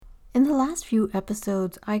In the last few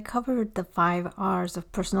episodes, I covered the 5 R's of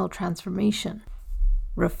personal transformation: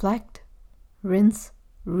 reflect, rinse,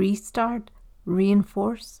 restart,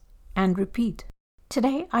 reinforce, and repeat.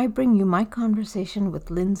 Today, I bring you my conversation with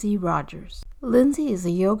Lindsay Rogers. Lindsay is a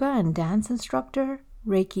yoga and dance instructor,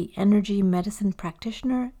 Reiki energy medicine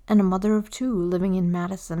practitioner, and a mother of 2 living in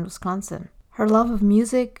Madison, Wisconsin. Her love of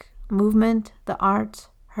music, movement, the arts,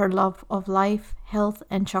 her love of life, health,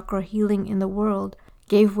 and chakra healing in the world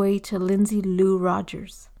gave way to Lindsay Lou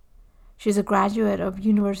Rogers. She's a graduate of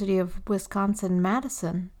University of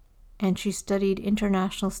Wisconsin-Madison, and she studied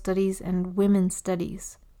international studies and women's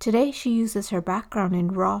studies. Today, she uses her background in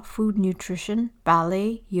raw food nutrition,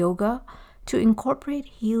 ballet, yoga, to incorporate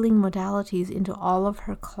healing modalities into all of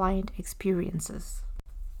her client experiences.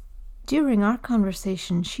 During our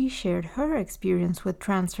conversation, she shared her experience with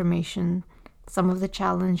transformation, some of the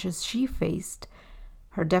challenges she faced,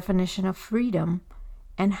 her definition of freedom,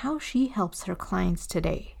 and how she helps her clients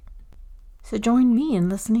today. So join me in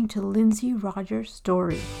listening to Lindsay Rogers'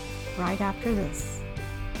 story right after this.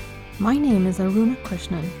 My name is Aruna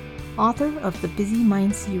Krishnan, author of the Busy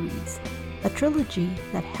Mind series, a trilogy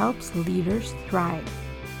that helps leaders thrive.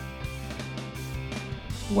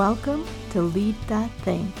 Welcome to Lead That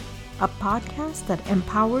Thing, a podcast that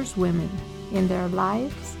empowers women in their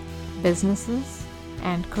lives, businesses,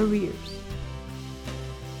 and careers.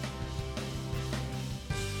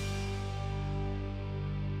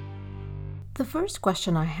 The first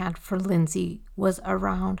question I had for Lindsay was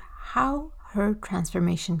around how her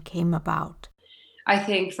transformation came about. I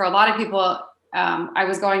think for a lot of people, I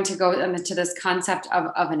was going to go into this concept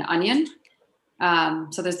of an onion.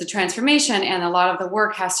 So there's the transformation, and a lot of the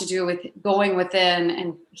work has to do with going within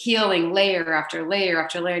and healing layer after layer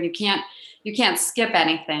after layer. And you can't skip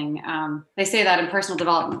anything. They say that in personal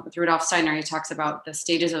development with Rudolf Steiner. He talks about the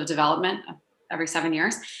stages of development every 7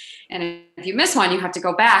 years. And if you miss one, you have to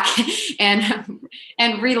go back and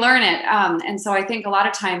relearn it. And so I think a lot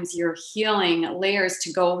of times you're healing layers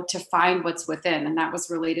to go to find what's within. And that was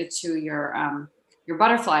related to your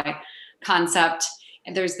butterfly concept.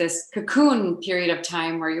 And there's this cocoon period of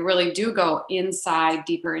time where you really do go inside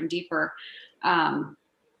deeper and deeper.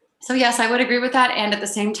 So yes, I would agree with that. And at the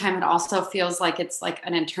same time, it also feels like it's like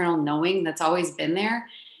an internal knowing that's always been there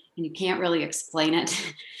and you can't really explain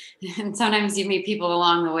it. And sometimes you meet people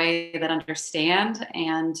along the way that understand,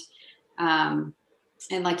 and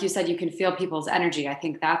like you said, you can feel people's energy. I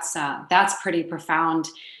think that's pretty profound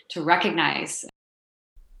to recognize.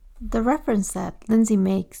 The reference that Lindsay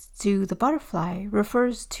makes to the butterfly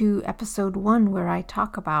refers to episode 1, where I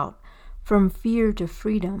talk about from fear to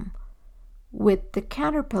freedom, with the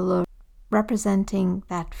caterpillar representing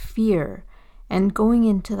that fear and going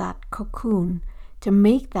into that cocoon to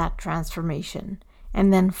make that transformation,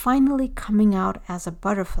 and then finally coming out as a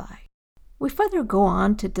butterfly. We further go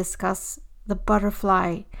on to discuss the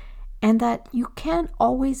butterfly and that you can't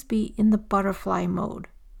always be in the butterfly mode,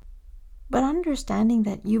 but understanding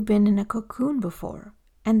that you've been in a cocoon before,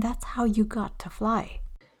 and that's how you got to fly.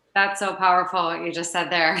 That's so powerful what you just said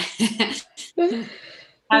there.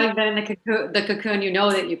 Having been in the cocoon, you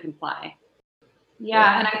know that you can fly.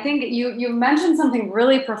 Yeah, and I think you mentioned something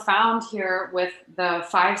really profound here with the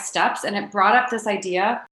 5 steps, and it brought up this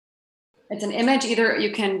idea. It's an image. Either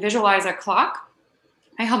you can visualize a clock.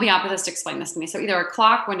 I help Neophysis to explain this to me. So either a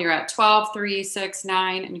clock when you're at 12, 3, 6,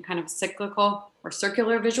 9, and you kind of cyclical or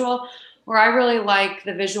circular visual, or I really like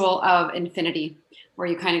the visual of infinity, where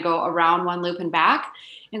you kind of go around one loop and back.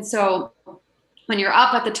 And so when you're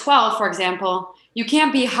up at the 12, for example, you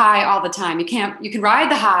can't be high all the time. You can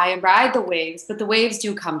ride the high and ride the waves, but the waves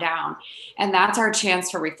do come down. And that's our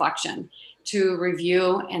chance for reflection, to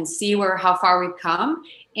review and see how far we've come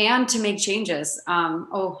and to make changes. I'm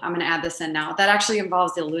going to add this in now. That actually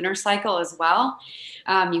involves the lunar cycle as well.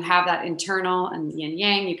 You have that internal and yin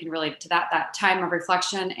yang. You can relate to that time of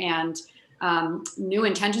reflection and new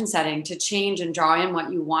intention setting to change and draw in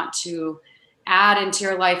what you want to add into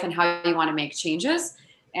your life and how you want to make changes.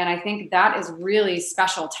 And I think that is really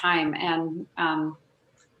special time. And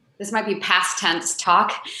this might be past tense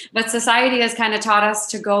talk, but society has kind of taught us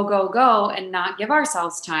to go and not give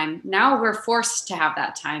ourselves time. Now we're forced to have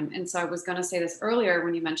that time. And so I was going to say this earlier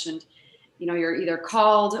when you mentioned, you're either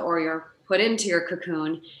called or you're put into your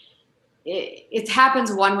cocoon. It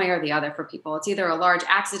happens one way or the other for people. It's either a large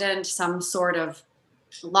accident, some sort of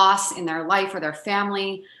loss in their life or their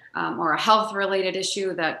family, or a health related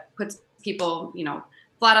issue that puts people,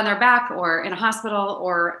 flat on their back or in a hospital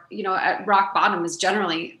or, at rock bottom is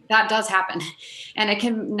generally, that does happen. And it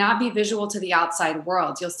can not be visual to the outside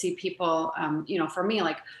world. You'll see people, for me,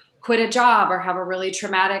 like quit a job or have a really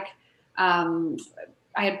traumatic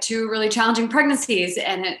I had 2 really challenging pregnancies,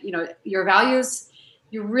 and your values,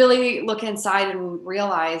 you really look inside and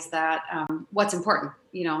realize that what's important.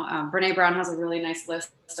 Brene Brown has a really nice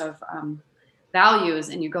list of values,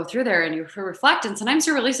 and you go through there and you reflect, and sometimes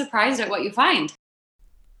you're really surprised at what you find.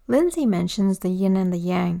 Lindsay mentions the yin and the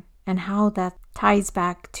yang and how that ties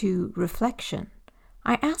back to reflection.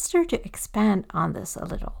 I asked her to expand on this a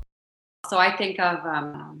little. So I think of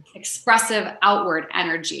expressive outward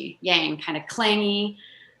energy, yang, kind of clangy,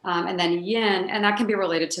 and then yin, and that can be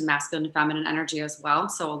related to masculine and feminine energy as well.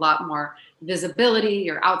 So a lot more visibility,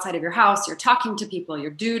 you're outside of your house, you're talking to people,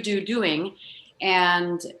 you're doing.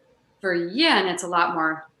 And for yin, it's a lot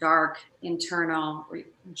more dark, internal,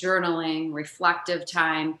 journaling, reflective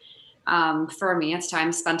time. For me, it's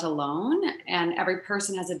time spent alone, and every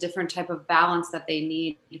person has a different type of balance that they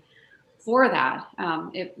need for that.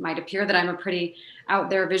 It might appear that I'm a pretty out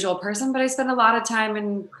there visual person, but I spend a lot of time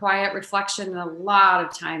in quiet reflection and a lot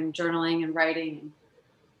of time journaling and writing. And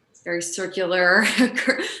it's very circular,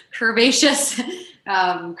 curvaceous,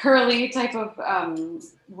 curly type of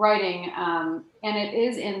writing. And it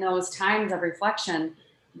is in those times of reflection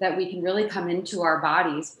that we can really come into our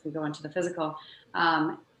bodies, if we go into the physical,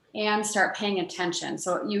 and start paying attention.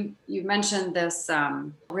 So you mentioned this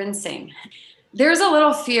rinsing. There's a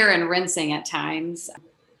little fear in rinsing at times.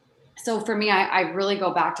 So for me, I really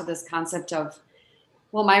go back to this concept of,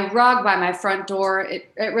 well, my rug by my front door, it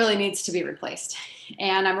really needs to be replaced.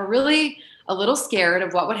 And I'm really a little scared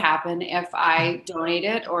of what would happen if I donate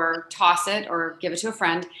it or toss it or give it to a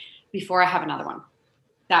friend before I have another one.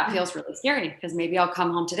 That feels really scary because maybe I'll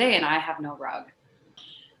come home today and I have no rug.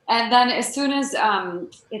 And then as soon as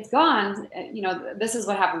it's gone, this is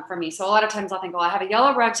what happened for me. So a lot of times I'll think, well, I have a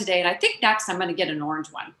yellow rug today, and I think next I'm going to get an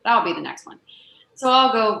orange one. That'll be the next one. So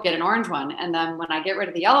I'll go get an orange one. And then when I get rid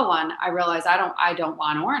of the yellow one, I realize I don't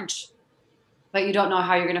want orange. But you don't know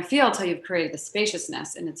how you're going to feel until you've created the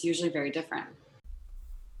spaciousness, and it's usually very different.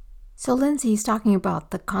 So Lindsay's talking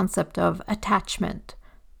about the concept of attachment.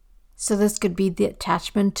 So this could be the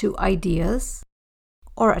attachment to ideas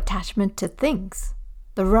or attachment to things.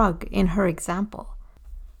 The rug in her example.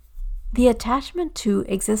 The attachment to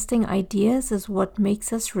existing ideas is what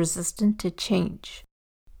makes us resistant to change.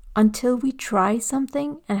 Until we try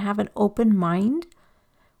something and have an open mind,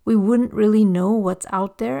 we wouldn't really know what's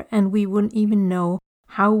out there, and we wouldn't even know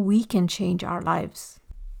how we can change our lives.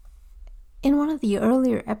 In one of the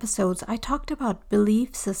earlier episodes, I talked about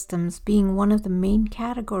belief systems being one of the main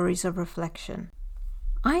categories of reflection.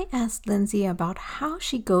 I asked Lindsay about how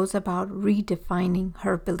she goes about redefining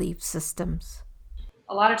her belief systems.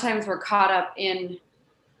 A lot of times we're caught up in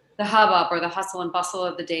the hubbub or the hustle and bustle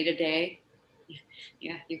of the day-to-day.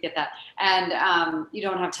 Yeah, you get that. And you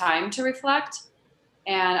don't have time to reflect.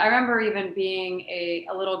 And I remember even being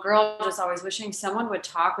a little girl, just always wishing someone would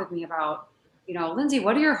talk with me about, Lindsay,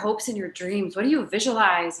 what are your hopes and your dreams? What do you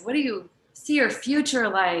visualize? What do you see your future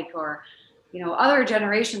like? Or other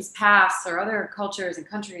generations past or other cultures and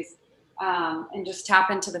countries, and just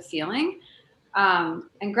tap into the feeling.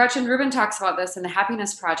 And Gretchen Rubin talks about this in the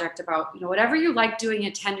Happiness Project about, whatever you like doing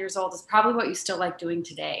at 10 years old is probably what you still like doing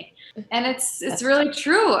today. And it's really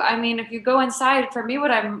true. I mean, if you go inside, for me,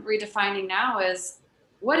 what I'm redefining now is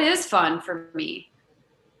what is fun for me.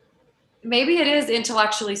 Maybe it is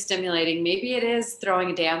intellectually stimulating. Maybe it is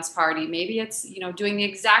throwing a dance party. Maybe it's, doing the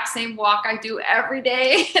exact same walk I do every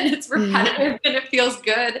day, and it's repetitive and it feels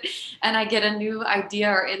good. And I get a new idea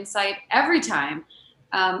or insight every time.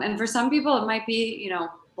 And for some people, it might be,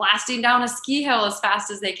 blasting down a ski hill as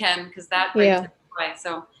fast as they can, because that brings it away.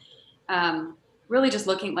 So really just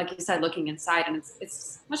looking, like you said, looking inside, and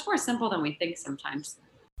it's much more simple than we think sometimes.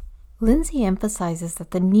 Lindsay emphasizes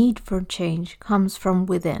that the need for change comes from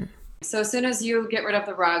within. So as soon as you get rid of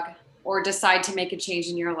the rug or decide to make a change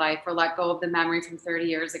in your life or let go of the memory from 30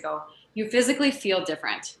 years ago, you physically feel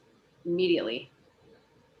different immediately.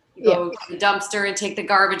 You go to the dumpster and take the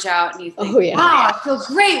garbage out and you think, wow, I feel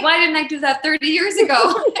great. Why didn't I do that 30 years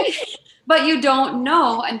ago? But you don't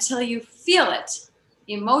know until you feel it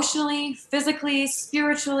emotionally, physically,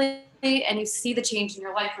 spiritually, and you see the change in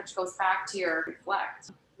your life, which goes back to your reflect.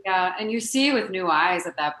 Yeah, and you see with new eyes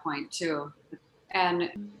at that point too.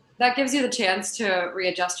 And that gives you the chance to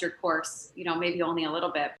readjust your course, maybe only a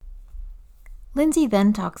little bit. Lindsay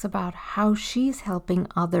then talks about how she's helping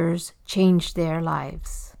others change their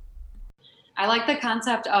lives. I like the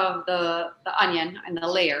concept of the onion and the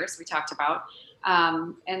layers we talked about.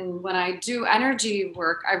 And when I do energy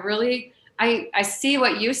work, I see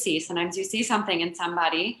what you see. Sometimes you see something in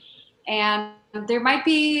somebody, and there might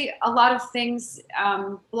be a lot of things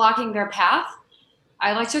blocking their path.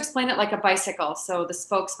 I like to explain it like a bicycle. So the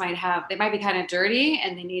spokes they might be kind of dirty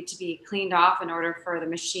and they need to be cleaned off in order for the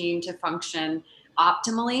machine to function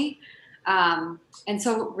optimally. And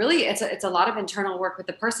so really it's a lot of internal work with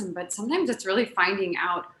the person, but sometimes it's really finding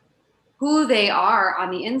out who they are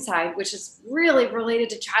on the inside, which is really related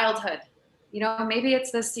to childhood. Maybe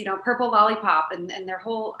it's this, purple lollipop and their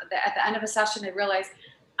at the end of a session, they realize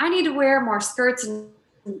I need to wear more skirts and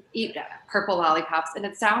eat purple lollipops. And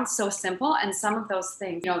it sounds so simple. And some of those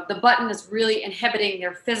things, the button is really inhibiting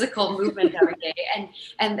their physical movement every day.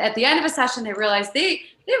 And at the end of a session, they realize they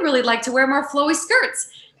really like to wear more flowy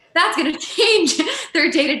skirts. That's going to change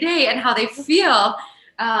their day to day and how they feel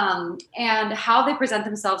and how they present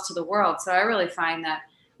themselves to the world. So I really find that,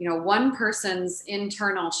 one person's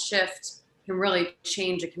internal shift can really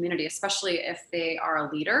change a community, especially if they are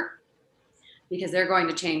a leader, because they're going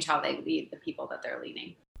to change how they lead the people that they're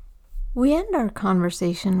leading. We end our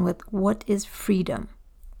conversation with what is freedom,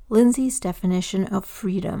 Lindsay's definition of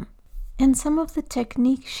freedom, and some of the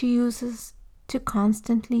techniques she uses to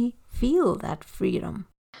constantly feel that freedom.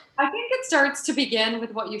 I think it starts to begin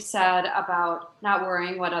with what you said about not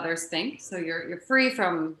worrying what others think. So you're free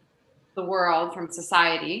from the world, from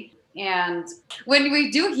society. And when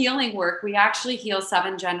we do healing work, we actually heal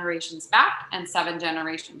 7 generations back and 7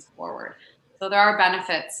 generations forward. So there are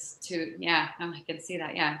benefits to, I can see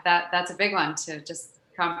that. Yeah, that's a big one to just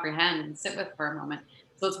comprehend and sit with for a moment.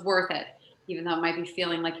 So it's worth it, even though it might be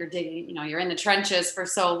feeling like you're digging, you're in the trenches for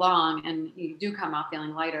so long and you do come out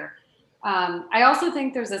feeling lighter. I also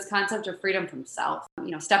think there's this concept of freedom from self,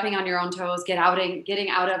 stepping on your own toes,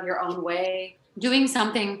 getting out of your own way, doing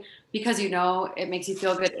something because it makes you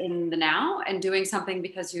feel good in the now, and doing something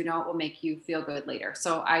because it will make you feel good later.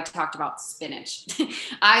 So I talked about spinach.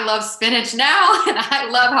 I love spinach now, and I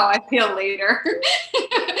love how I feel later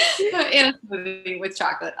in a smoothie with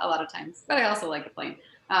chocolate a lot of times, but I also like it plain.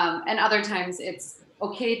 And other times it's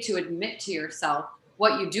okay to admit to yourself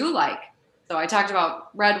what you do like. So I talked about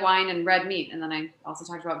red wine and red meat, and then I also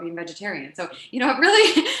talked about being vegetarian. So, it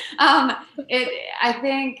really, I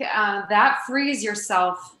think that frees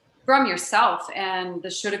yourself from yourself and the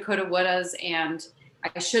shoulda, coulda, wouldas, and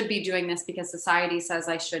I should be doing this because society says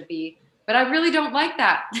I should be, but I really don't like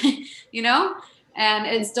that, And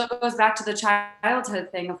it still goes back to the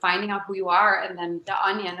childhood thing of finding out who you are, and then the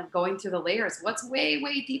onion of going through the layers, what's way,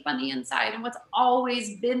 way deep on the inside and what's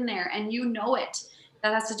always been there, and it.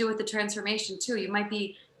 That has to do with the transformation too. You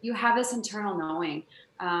have this internal knowing.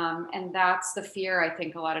 And that's the fear, I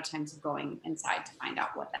think, a lot of times of going inside to find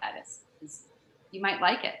out what that is you might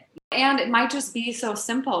like it. And it might just be so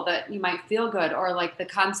simple that you might feel good, or like the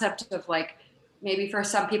concept of like, maybe for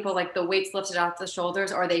some people, like the weights lifted off the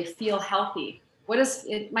shoulders, or they feel healthy.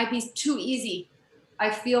 It might be too easy. I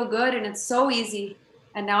feel good and it's so easy.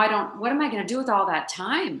 And now what am I going to do with all that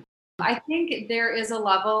time? I think there is a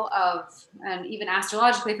level of, and even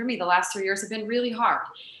astrologically for me, the last 3 years have been really hard.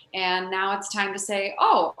 And now it's time to say,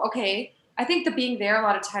 oh, okay. I think the being there a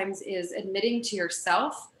lot of times is admitting to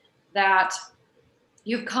yourself that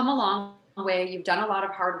you've come a long way, you've done a lot of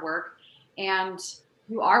hard work, and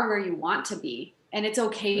you are where you want to be. And it's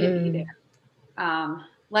okay to be there.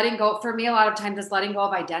 Letting go, for me, a lot of times is letting go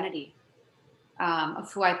of identity,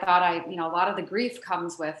 of who I thought a lot of the grief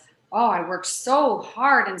comes with, oh, I worked so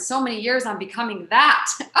hard and so many years on becoming that.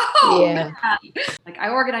 Oh, yeah. Man. Like I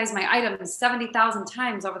organized my items 70,000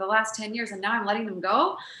 times over the last 10 years, and now I'm letting them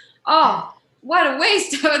go. Oh, what a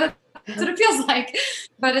waste. That's what it feels like.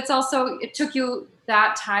 But it's also, it took you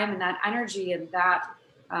that time and that energy and that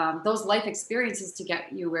those life experiences to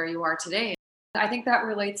get you where you are today. I think that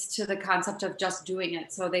relates to the concept of just doing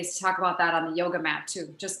it. So they talk about that on the yoga mat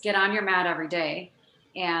too. Just get on your mat every day.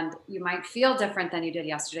 And you might feel different than you did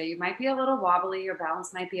yesterday. You might be a little wobbly, your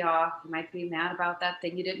balance might be off. You might be mad about that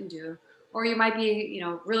thing you didn't do. Or you might be,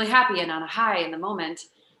 really happy and on a high in the moment,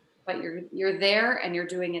 but you're there and you're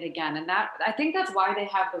doing it again. And that, I think that's why they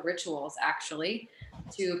have the rituals actually,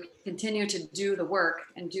 to continue to do the work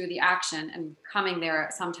and do the action and coming there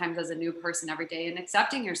sometimes as a new person every day and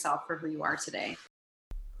accepting yourself for who you are today.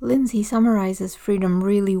 Lindsay summarizes freedom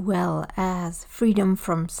really well as freedom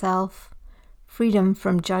from self, freedom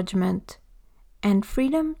from judgment, and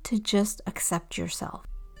freedom to just accept yourself.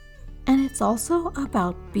 And it's also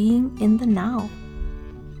about being in the now.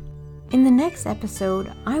 In the next episode,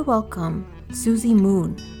 I welcome Susie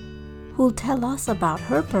Moon, who'll tell us about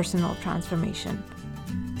her personal transformation.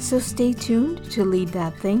 So stay tuned to Lead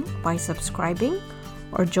That Thing by subscribing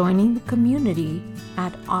or joining the community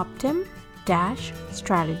at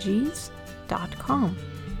optim-strategies.com.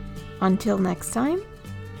 Until next time,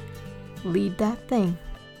 lead that thing.